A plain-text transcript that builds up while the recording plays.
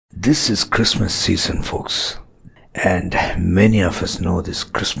This is Christmas season, folks, and many of us know this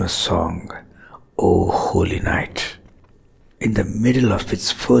Christmas song, "O Holy Night." In the middle of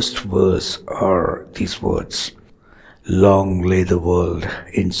its first verse are these words, "Long lay the world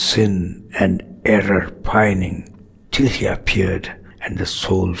in sin and error pining, till he appeared and the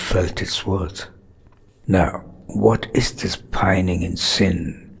soul felt its worth." Now, what is this pining in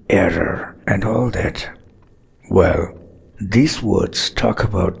sin, error, and all that? Well, these words talk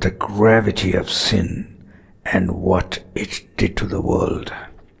about the gravity of sin and what it did to the world.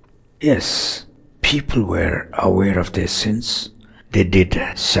 Yes, people were aware of their sins. They did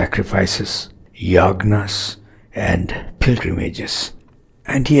sacrifices, yagnas, and pilgrimages.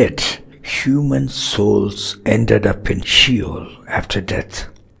 And yet, human souls ended up in Sheol after death.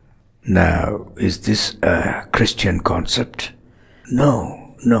 Now, is this a Christian concept?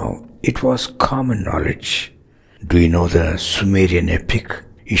 No, it was common knowledge. Do you know the Sumerian epic,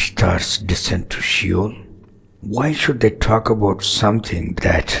 Ishtar's descent to Sheol? Why should they talk about something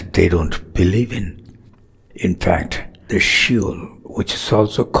that they don't believe in? In fact, the Sheol, which is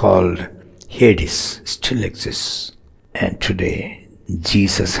also called Hades, still exists. And today,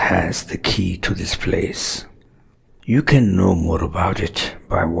 Jesus has the key to this place. You can know more about it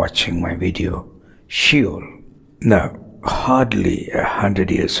by watching my video, Sheol. Now, hardly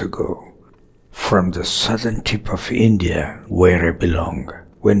 100 years ago, from the southern tip of India, where I belong,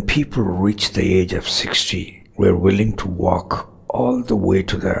 when people reached the age of 60, were willing to walk all the way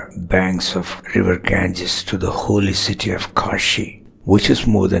to the banks of river Ganges to the holy city of Kashi, which is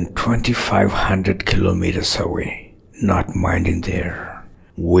more than 2,500 kilometers away, not minding their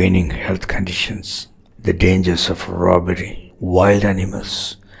waning health conditions, the dangers of robbery, wild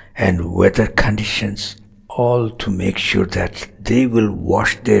animals, and weather conditions, all to make sure that they will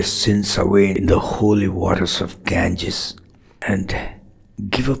wash their sins away in the holy waters of Ganges and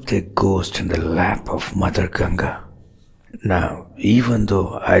give up their ghost in the lap of Mother Ganga. Now, even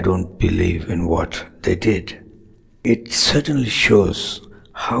though I don't believe in what they did, it certainly shows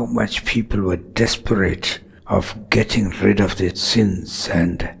how much people were desperate of getting rid of their sins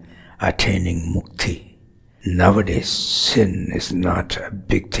and attaining mukti. Nowadays, sin is not a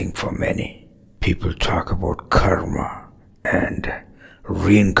big thing for many. People talk about karma and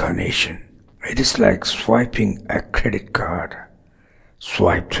reincarnation. It is like swiping a credit card.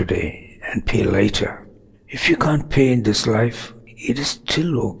 Swipe today and pay later. If you can't pay in this life, it is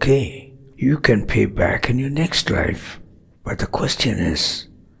still okay. You can pay back in your next life. But the question is,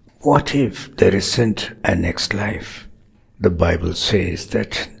 what if there isn't a next life? The Bible says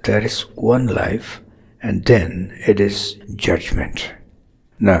that there is one life and then it is judgment.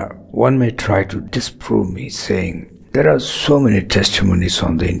 Now, one may try to disprove me saying, there are so many testimonies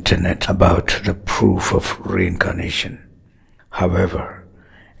on the internet about the proof of reincarnation. However,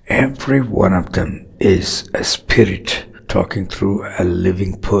 every one of them is a spirit talking through a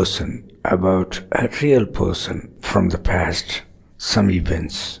living person about a real person from the past, some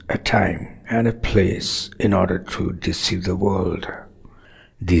events, a time, and a place in order to deceive the world.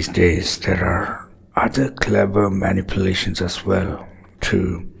 These days, there are other clever manipulations as well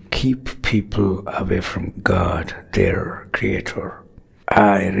to keep people away from God, their creator.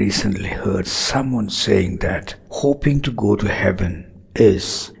 I recently heard someone saying that hoping to go to heaven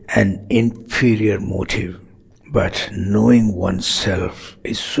is an inferior motive, but knowing oneself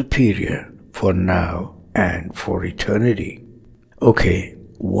is superior for now and for eternity. Okay,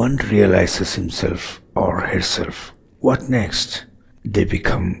 one realizes himself or herself. What next? They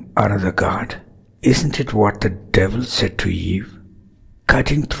become another god? Isn't it what the devil said to Eve?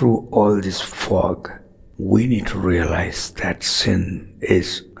 Cutting through all this fog, we need to realize that sin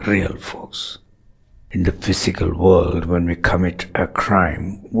is real, folks. In the physical world, when we commit a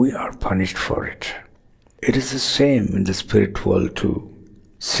crime, we are punished for it. It is the same in the spirit world too.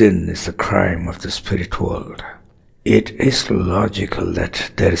 Sin is the crime of the spirit world. It is logical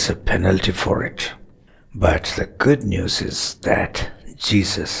that there is a penalty for it. But the good news is that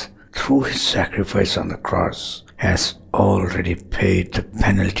Jesus, through his sacrifice on the cross, has already paid the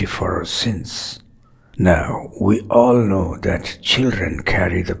penalty for our sins. Now, we all know that children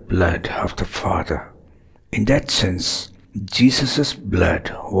carry the blood of the Father. In that sense, Jesus'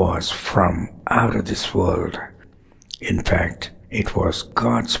 blood was from out of this world. In fact, it was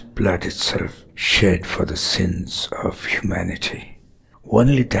God's blood itself shed for the sins of humanity.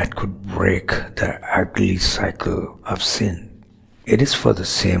 Only that could break the ugly cycle of sin. It is for the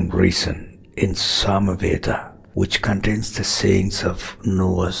same reason in Samaveda, which contains the sayings of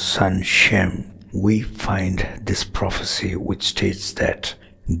Noah's son Shem, we find this prophecy which states that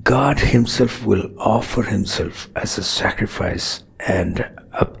God himself will offer himself as a sacrifice and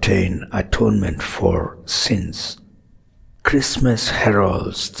obtain atonement for sins. Christmas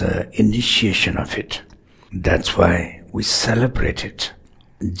heralds the initiation of it. That's why we celebrate it.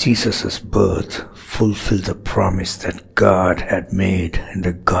 Jesus' birth fulfilled the promise that God had made in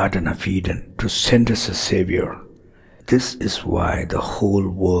the Garden of Eden to send us a Savior. This is why the whole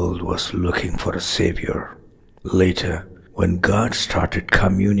world was looking for a Savior. Later, when God started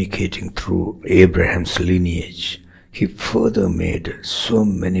communicating through Abraham's lineage, He further made so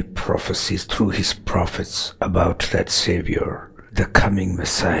many prophecies through His prophets about that Savior, the coming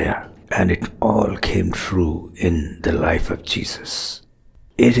Messiah, and it all came true in the life of Jesus.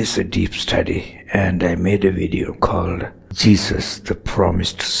 It is a deep study, and I made a video called Jesus, the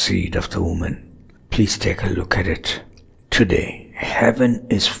Promised Seed of the Woman. Please take a look at it. Today, heaven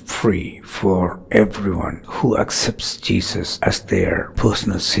is free for everyone who accepts Jesus as their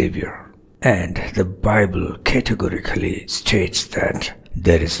personal Savior. And the Bible categorically states that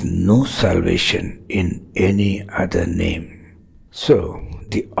there is no salvation in any other name. So,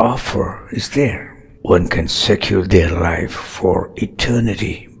 the offer is there. One can secure their life for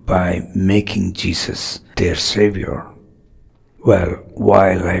eternity by making Jesus their Savior. Well,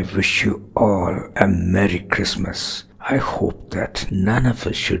 while I wish you all a Merry Christmas, I hope that none of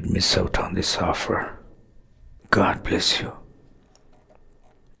us should miss out on this offer. God bless you.